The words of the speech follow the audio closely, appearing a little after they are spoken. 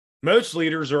Most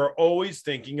leaders are always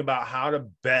thinking about how to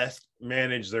best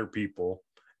manage their people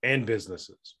and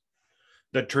businesses.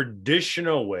 The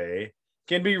traditional way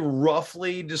can be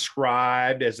roughly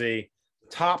described as a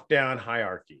top-down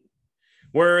hierarchy,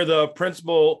 where the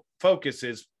principal focus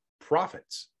is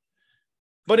profits.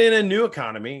 But in a new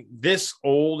economy, this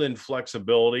old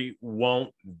inflexibility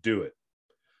won't do it.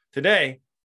 Today,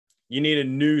 you need a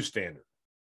new standard,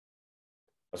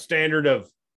 a standard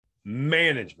of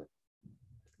management,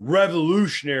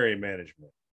 revolutionary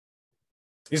management.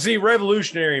 You see,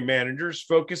 revolutionary managers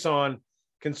focus on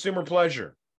consumer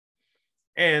pleasure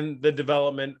and the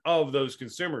development of those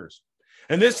consumers.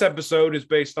 And this episode is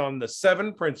based on the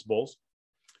 7 principles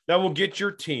that will get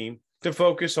your team to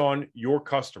focus on your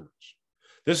customers.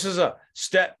 This is a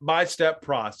step-by-step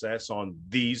process on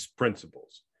these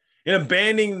principles. In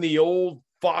abandoning the old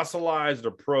fossilized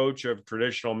approach of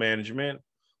traditional management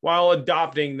while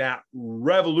adopting that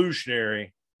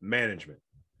revolutionary management.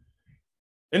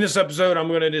 In this episode, I'm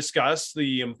going to discuss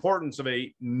the importance of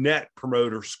a net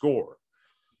promoter score,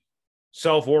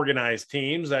 self-organized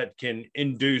teams that can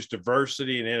induce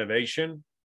diversity and innovation,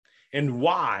 and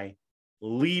why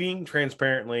leading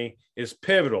transparently is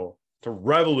pivotal to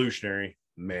revolutionary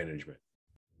management.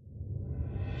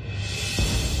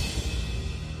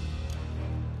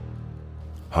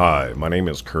 Hi, my name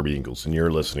is Kirby Ingles, and you're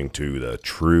listening to the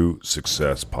True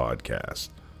Success Podcast.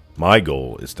 My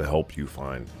goal is to help you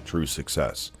find true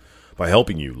success by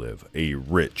helping you live a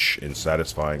rich and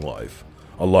satisfying life,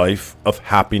 a life of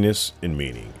happiness and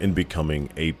meaning, and becoming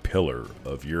a pillar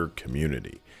of your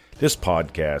community. This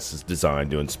podcast is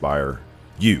designed to inspire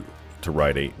you to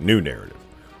write a new narrative,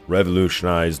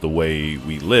 revolutionize the way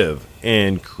we live,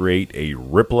 and create a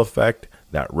ripple effect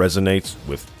that resonates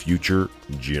with future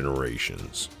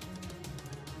generations.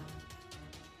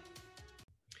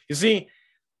 You see,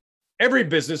 every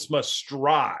business must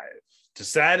strive to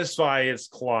satisfy its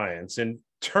clients and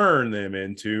turn them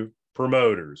into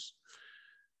promoters.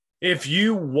 If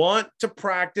you want to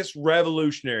practice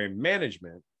revolutionary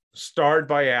management, start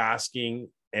by asking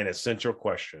an essential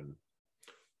question.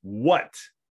 What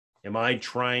am I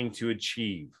trying to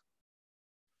achieve?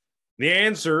 The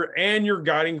answer and your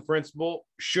guiding principle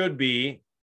should be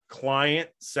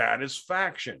client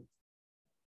satisfaction.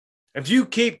 If you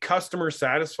keep customers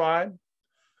satisfied,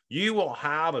 you will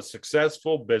have a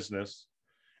successful business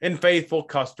and faithful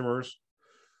customers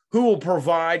who will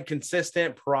provide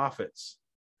consistent profits.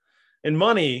 And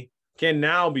money can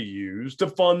now be used to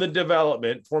fund the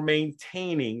development for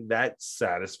maintaining that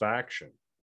satisfaction.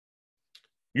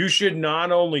 You should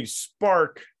not only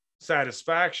spark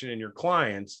satisfaction in your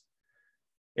clients,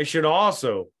 it should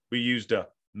also be used to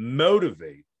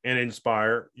motivate and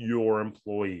inspire your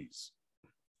employees.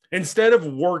 Instead of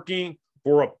working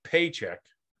for a paycheck,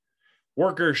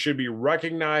 workers should be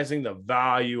recognizing the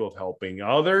value of helping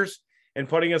others and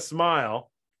putting a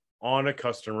smile on a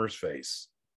customer's face.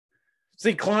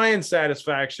 See, client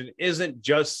satisfaction isn't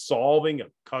just solving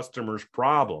a customer's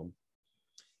problem.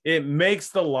 It makes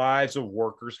the lives of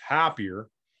workers happier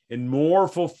and more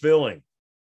fulfilling.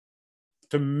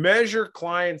 To measure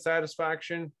client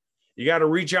satisfaction, you got to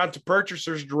reach out to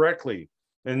purchasers directly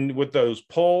and with those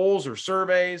polls or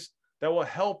surveys that will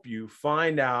help you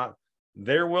find out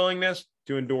their willingness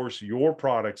to endorse your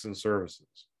products and services.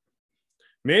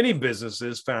 Many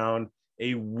businesses found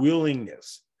a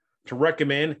willingness to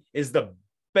recommend is the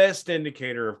best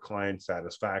indicator of client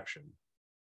satisfaction.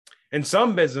 And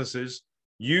some businesses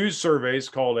use surveys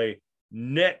called a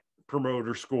net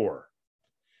promoter score.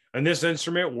 And this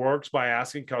instrument works by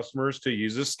asking customers to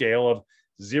use a scale of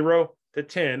 0 to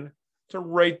 10 to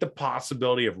rate the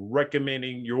possibility of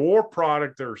recommending your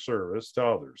product or service to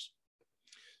others.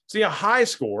 See, a high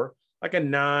score, like a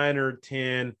 9 or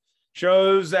 10,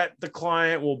 shows that the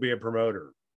client will be a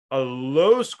promoter. A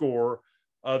low score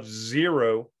of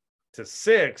 0 to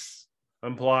 6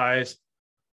 implies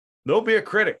they'll be a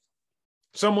critic,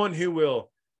 someone who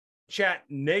will chat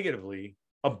negatively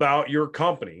about your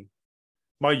company.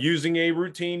 By using a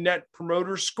routine net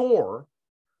promoter score,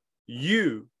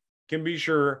 you can be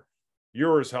sure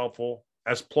you're as helpful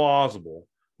as plausible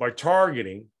by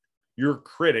targeting your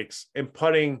critics and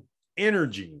putting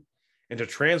energy into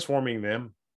transforming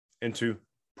them into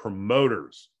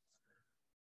promoters.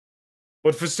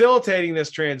 But facilitating this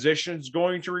transition is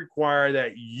going to require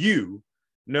that you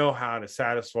know how to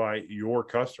satisfy your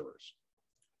customers,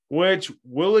 which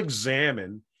we'll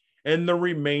examine in the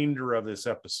remainder of this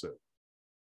episode.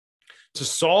 To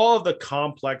solve the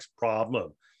complex problem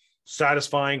of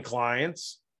satisfying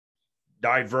clients,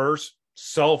 diverse,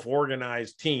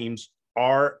 self-organized teams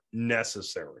are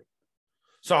necessary.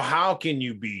 So how can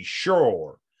you be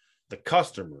sure the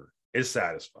customer is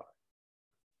satisfied?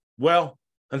 Well,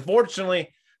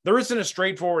 unfortunately, there isn't a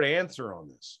straightforward answer on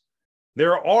this.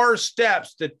 There are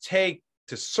steps to take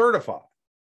to certify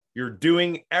you're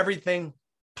doing everything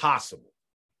possible.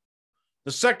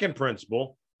 The second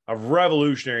principle of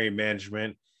revolutionary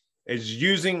management is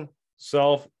using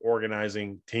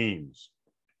self-organizing teams.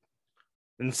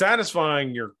 And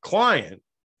satisfying your client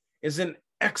is an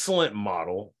excellent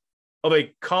model of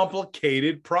a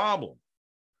complicated problem.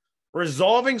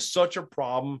 Resolving such a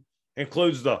problem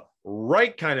includes the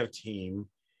right kind of team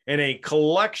and a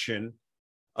collection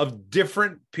of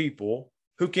different people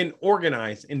who can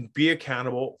organize and be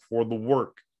accountable for the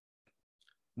work.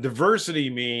 Diversity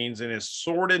means an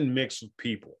assorted mix of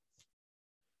people.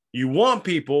 You want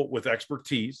people with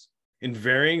expertise in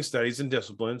varying studies and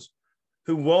disciplines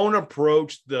who won't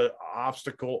approach the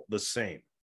obstacle the same.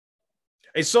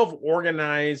 A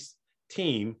self-organized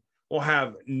team will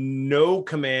have no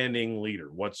commanding leader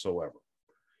whatsoever.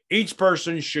 Each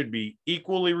person should be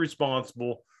equally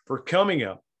responsible for coming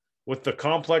up with the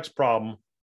complex problem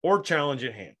or challenge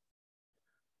at hand.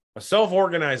 A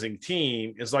self-organizing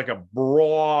team is like a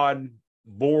broad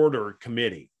board or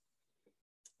committee.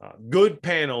 Good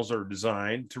panels are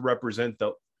designed to represent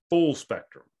the full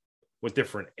spectrum with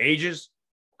different ages,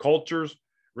 cultures,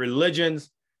 religions,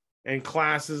 and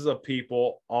classes of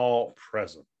people all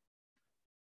present.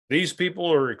 These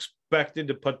people are expected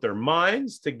to put their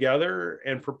minds together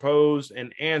and propose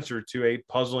an answer to a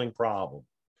puzzling problem.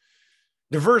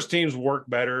 Diverse teams work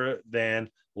better than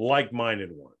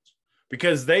like-minded ones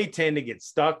because they tend to get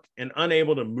stuck and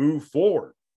unable to move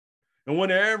forward. And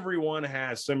when everyone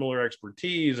has similar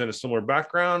expertise and a similar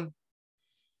background,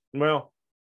 well,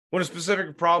 when a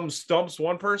specific problem stumps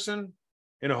one person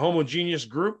in a homogeneous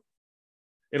group,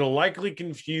 it'll likely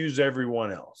confuse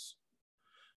everyone else.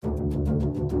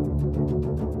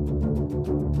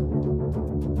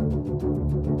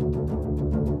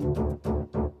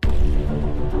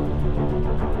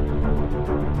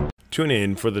 Tune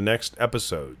in for the next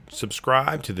episode.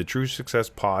 Subscribe to the True Success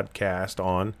Podcast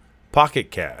on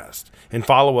Pocket Cast and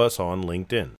follow us on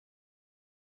LinkedIn.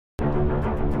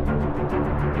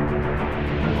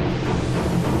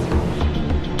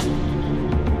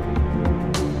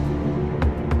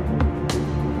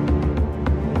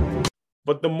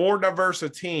 But the more diverse a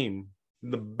team,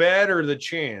 the better the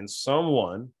chance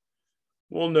someone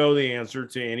will know the answer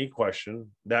to any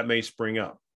question that may spring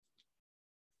up.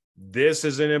 This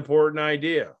is an important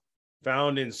idea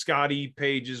found in Scott E.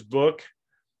 Page's book,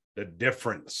 The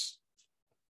Difference.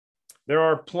 There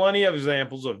are plenty of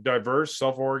examples of diverse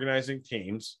self-organizing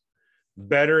teams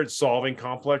better at solving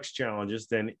complex challenges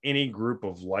than any group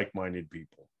of like-minded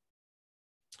people.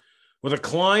 With a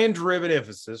client-driven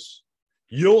emphasis,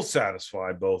 you'll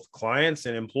satisfy both clients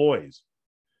and employees.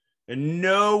 And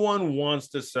no one wants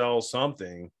to sell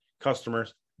something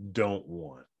customers don't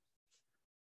want.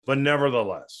 But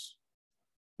nevertheless,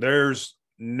 there's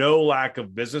no lack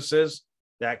of businesses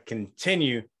that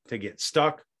continue to get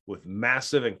stuck with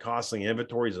massive and costly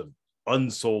inventories of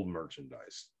unsold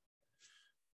merchandise.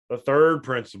 The third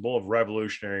principle of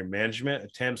revolutionary management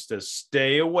attempts to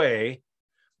stay away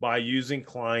by using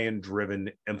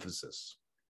client-driven emphasis.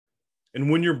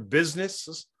 And when your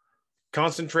business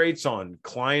concentrates on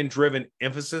client-driven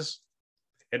emphasis,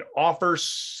 it offers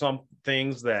some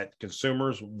things that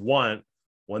consumers want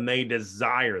when they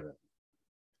desire them.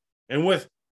 And with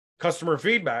customer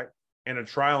feedback and a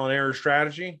trial and error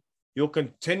strategy, you'll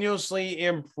continuously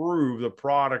improve the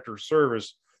product or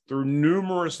service through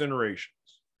numerous iterations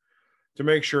to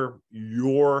make sure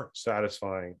you're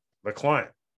satisfying the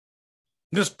client.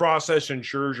 This process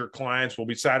ensures your clients will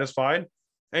be satisfied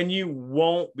and you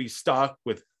won't be stuck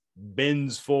with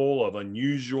bins full of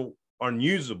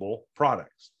unusable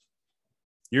products.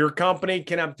 Your company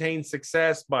can obtain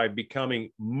success by becoming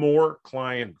more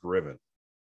client-driven.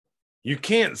 You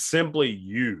can't simply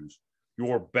use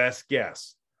your best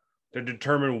guess to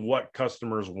determine what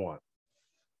customers want.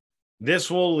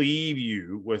 This will leave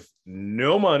you with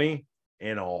no money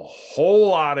and a whole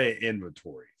lot of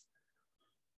inventory.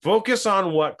 Focus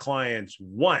on what clients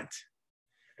want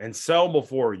and sell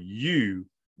before you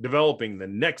developing the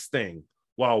next thing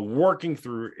while working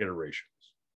through iterations.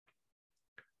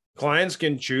 Clients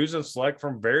can choose and select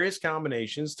from various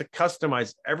combinations to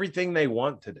customize everything they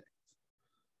want today.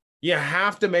 You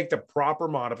have to make the proper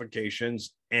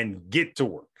modifications and get to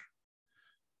work.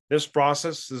 This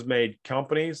process has made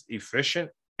companies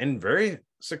efficient and very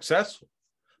successful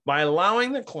by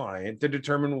allowing the client to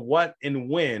determine what and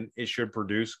when it should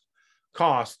produce,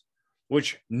 cost,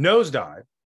 which nosedive,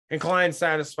 and client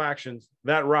satisfactions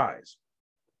that rise.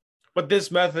 But this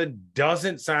method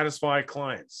doesn't satisfy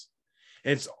clients.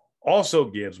 It also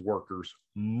gives workers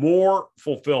more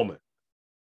fulfillment.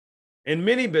 In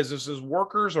many businesses,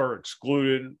 workers are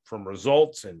excluded from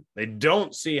results and they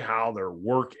don't see how their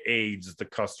work aids the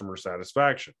customer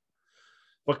satisfaction.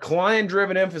 But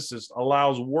client-driven emphasis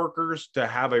allows workers to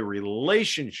have a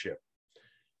relationship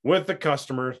with the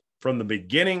customers from the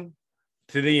beginning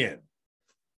to the end.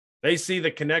 They see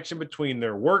the connection between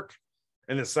their work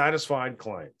and the satisfied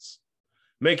clients,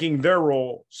 making their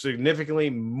role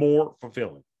significantly more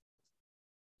fulfilling.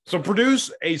 So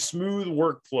produce a smooth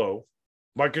workflow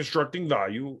by constructing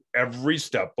value every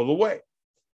step of the way.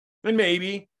 And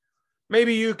maybe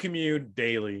you commute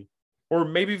daily, or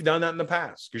maybe you've done that in the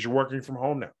past because you're working from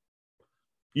home now.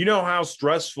 You know how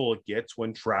stressful it gets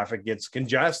when traffic gets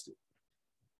congested.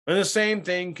 And the same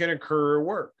thing can occur at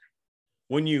work.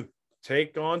 When you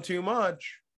take on too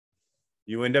much,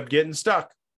 you end up getting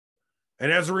stuck.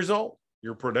 And as a result,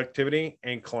 your productivity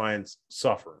and clients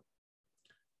suffer.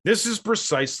 This is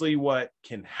precisely what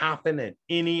can happen at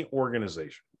any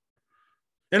organization.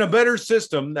 And a better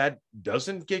system that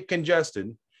doesn't get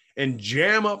congested and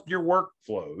jam up your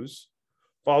workflows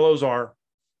follows our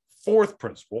fourth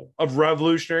principle of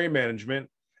revolutionary management,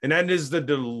 and that is to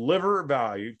deliver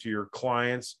value to your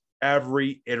clients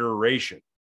every iteration.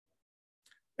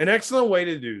 An excellent way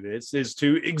to do this is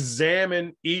to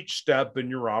examine each step in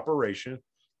your operation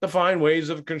to find ways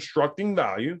of constructing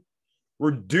value,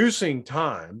 reducing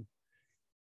time,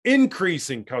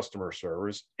 increasing customer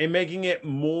service, and making it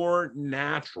more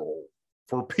natural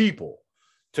for people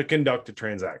to conduct a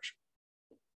transaction.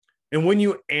 And when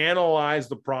you analyze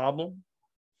the problem,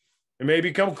 it may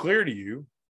become clear to you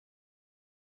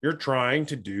you're trying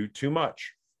to do too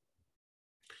much.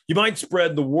 You might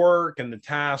spread the work and the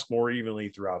task more evenly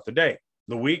throughout the day,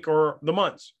 the week, or the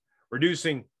months,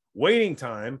 reducing waiting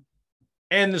time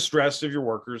and the stress of your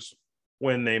workers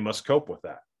when they must cope with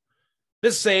that.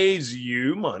 This saves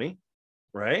you money,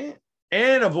 right?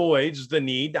 And avoids the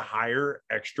need to hire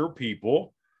extra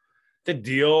people to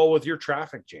deal with your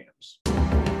traffic jams.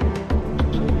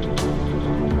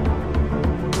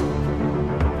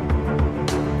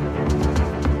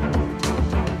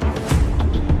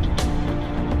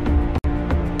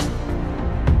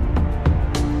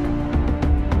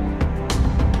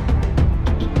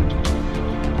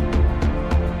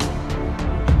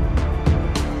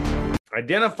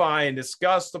 Identify and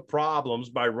discuss the problems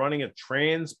by running a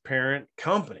transparent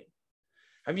company.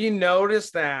 Have you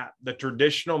noticed that the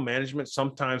traditional management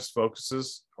sometimes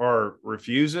focuses or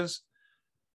refuses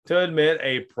to admit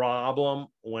a problem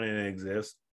when it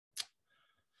exists?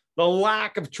 The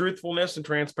lack of truthfulness and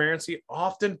transparency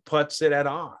often puts it at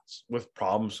odds with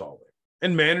problem solving,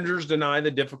 and managers deny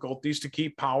the difficulties to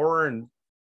keep power and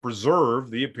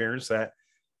preserve the appearance that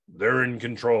they're in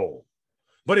control.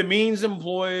 But it means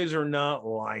employees are not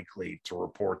likely to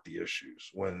report the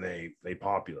issues when they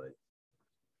populate.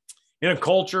 In a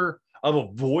culture of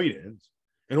avoidance,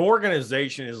 an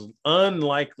organization is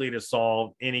unlikely to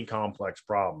solve any complex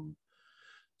problem,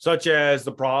 such as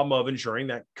the problem of ensuring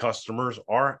that customers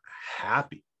are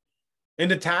happy. And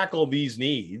to tackle these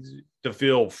needs, to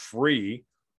feel free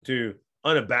to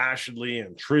unabashedly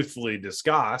and truthfully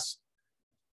discuss,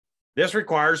 this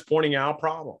requires pointing out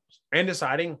problems and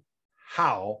deciding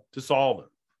how to solve them.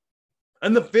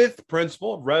 And the fifth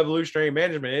principle of revolutionary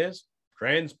management is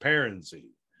transparency.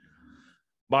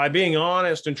 By being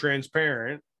honest and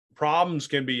transparent, problems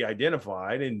can be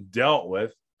identified and dealt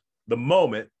with the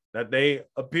moment that they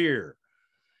appear.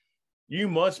 You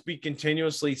must be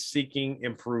continuously seeking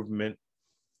improvement.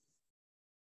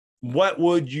 What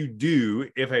would you do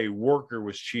if a worker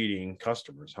was cheating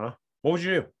customers, huh? What would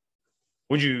you do?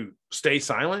 Would you stay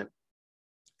silent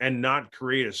and not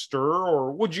create a stir,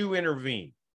 or would you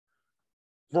intervene?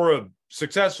 For a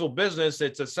successful business,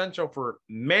 it's essential for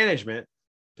management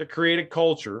to create a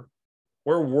culture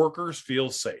where workers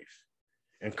feel safe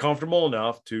and comfortable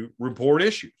enough to report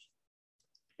issues.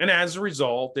 And as a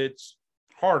result, it's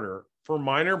harder for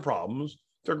minor problems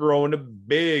to grow into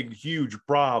big, huge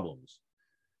problems.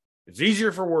 It's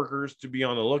easier for workers to be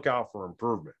on the lookout for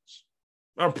improvements.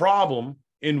 A problem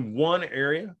in one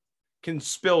area can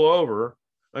spill over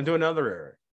into another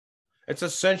area. It's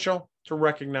essential to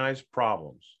recognize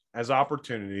problems as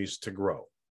opportunities to grow,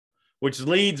 which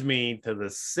leads me to the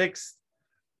sixth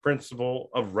principle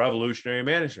of revolutionary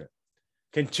management: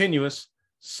 continuous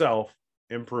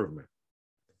self-improvement.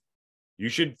 You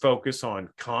should focus on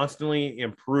constantly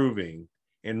improving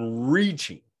and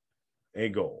reaching a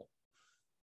goal,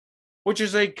 which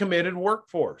is a committed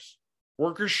workforce.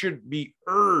 Workers should be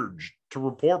urged to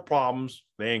report problems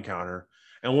they encounter,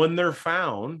 and when they're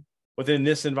found within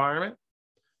this environment,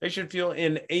 they should feel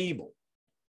enabled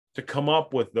to come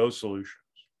up with those solutions.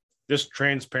 This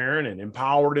transparent and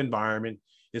empowered environment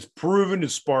is proven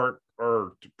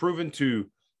to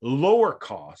lower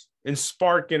costs and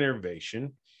spark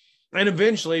innovation and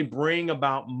eventually bring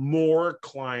about more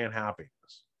client happiness.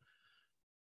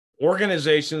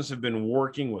 Organizations have been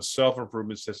working with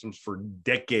self-improvement systems for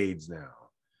decades now,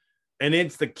 and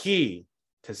it's the key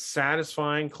to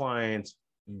satisfying clients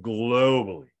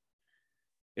globally.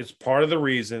 It's part of the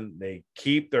reason they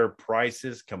keep their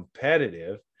prices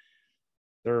competitive,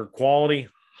 their quality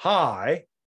high,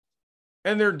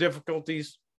 and their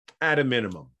difficulties at a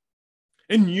minimum.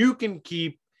 And you can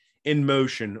keep in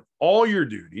motion all your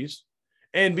duties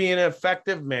and be an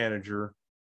effective manager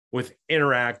with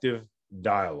interactive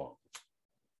dialogue.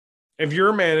 If you're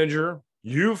a manager,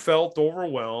 you felt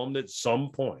overwhelmed at some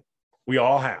point. We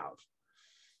all have.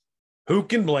 Who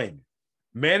can blame you?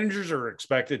 Managers are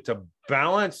expected to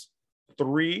balance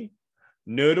three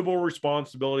notable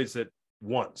responsibilities at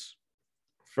once.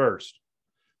 First,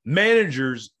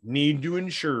 managers need to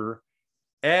ensure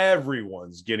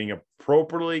everyone's getting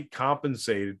appropriately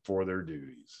compensated for their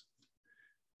duties.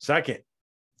 Second,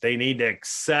 they need to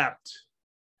accept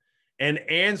and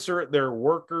answer their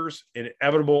workers'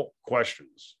 inevitable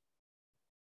questions.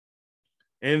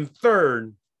 And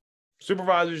third,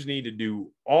 supervisors need to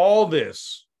do all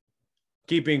this,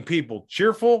 keeping people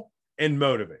cheerful and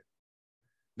motivated.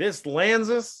 This lands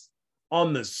us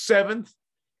on the seventh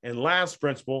and last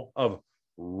principle of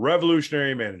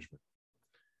revolutionary management,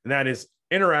 and that is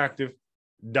interactive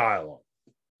dialogue.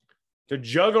 To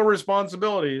juggle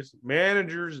responsibilities,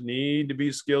 managers need to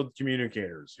be skilled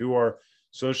communicators who are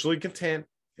socially content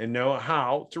and know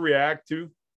how to react to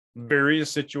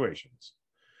various situations.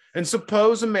 And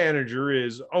suppose a manager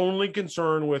is only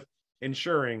concerned with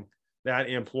ensuring that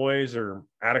employees are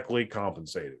adequately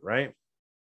compensated, right?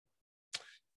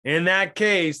 In that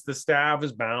case, the staff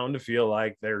is bound to feel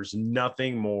like there's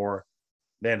nothing more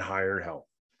than hired help.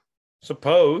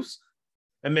 Suppose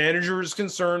a manager is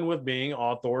concerned with being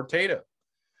authoritative.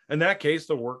 In that case,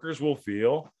 the workers will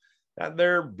feel that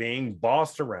they're being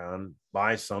bossed around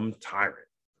by some tyrant.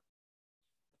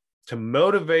 To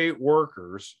motivate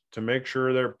workers to make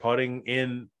sure they're putting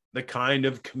in the kind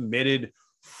of committed,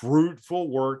 fruitful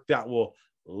work that will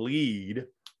lead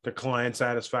to client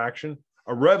satisfaction,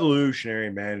 a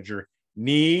revolutionary manager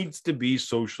needs to be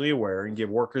socially aware and give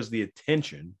workers the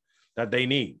attention that they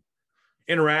need.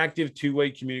 Interactive two-way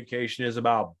communication is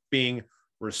about being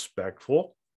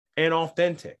respectful and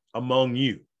authentic among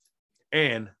you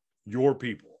and your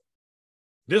people.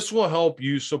 This will help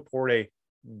you support a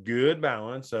good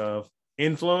balance of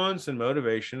influence and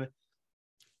motivation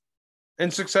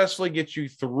and successfully get you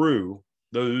through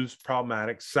those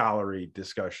problematic salary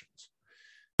discussions.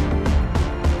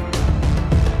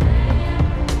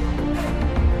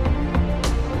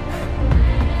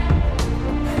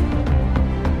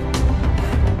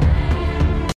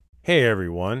 Hey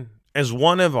everyone, as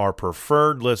one of our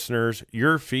preferred listeners,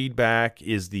 your feedback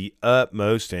is the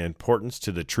utmost importance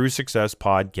to the True Success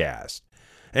podcast.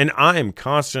 And I am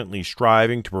constantly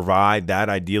striving to provide that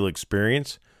ideal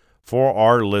experience for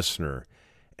our listener.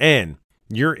 And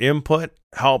your input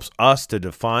helps us to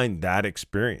define that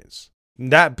experience.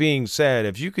 That being said,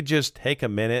 if you could just take a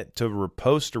minute to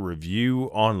post a review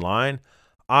online,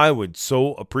 I would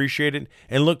so appreciate it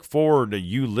and look forward to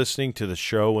you listening to the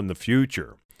show in the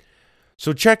future.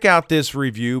 So check out this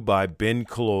review by Ben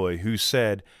Killoy, who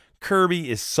said, "Kirby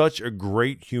is such a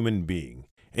great human being,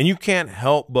 and you can't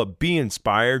help but be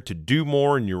inspired to do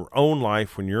more in your own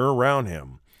life when you're around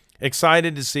him.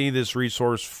 Excited to see this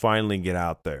resource finally get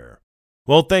out there."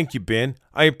 Well, thank you, Ben.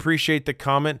 I appreciate the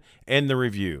comment and the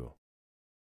review.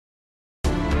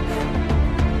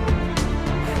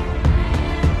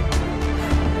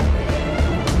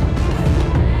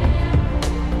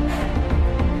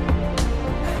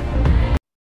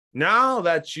 Now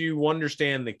that you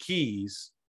understand the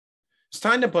keys, it's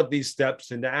time to put these steps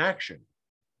into action.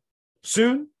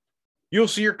 Soon, you'll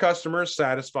see your customers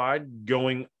satisfied,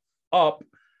 going up,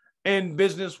 and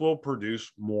business will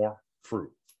produce more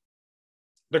fruit.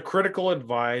 The critical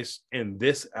advice in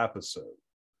this episode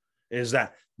is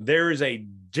that there is a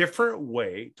different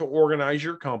way to organize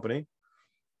your company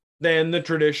than the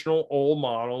traditional old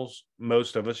models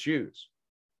most of us use.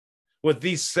 With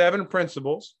these 7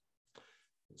 principles: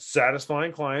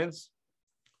 satisfying clients,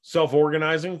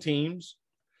 self-organizing teams,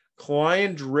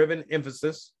 client-driven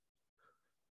emphasis,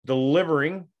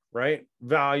 delivering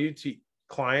value to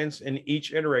clients in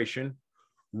each iteration,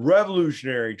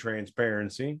 revolutionary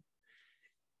transparency,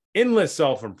 endless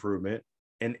self-improvement,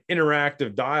 and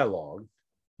interactive dialogue,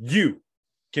 you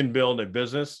can build a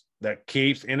business that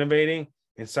keeps innovating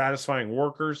and satisfying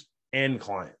workers and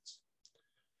clients.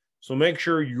 So make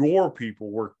sure your people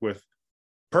work with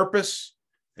purpose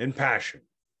and passion.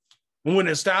 When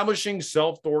establishing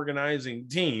self-organizing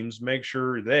teams, make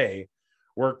sure they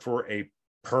work for a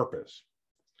purpose.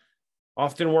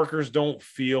 Often workers don't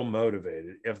feel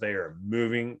motivated if they are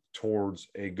moving towards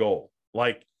a goal,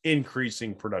 like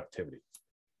increasing productivity.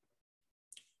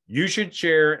 You should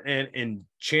share an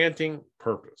enchanting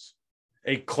purpose,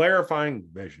 a clarifying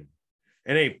vision,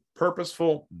 and a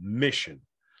purposeful mission,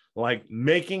 like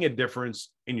making a difference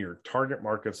in your target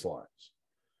market's lives.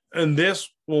 And this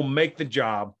will make the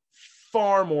job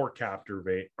far more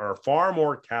captivating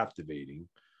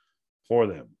for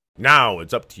them. Now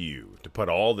it's up to you to put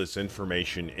all this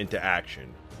information into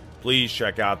action. Please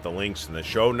check out the links in the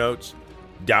show notes,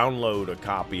 download a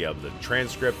copy of the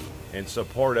transcript, and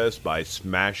support us by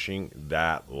smashing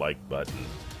that like button.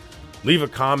 Leave a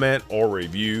comment or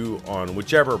review on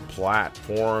whichever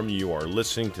platform you are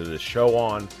listening to this show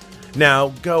on. Now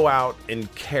go out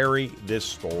and carry this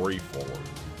story forward.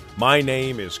 My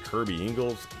name is Kirby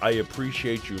Ingalls. I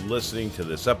appreciate you listening to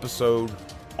this episode,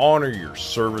 honor your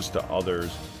service to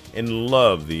others, and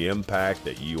love the impact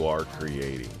that you are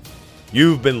creating.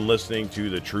 You've been listening to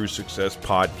the True Success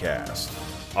Podcast.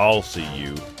 I'll see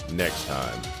you next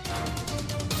time.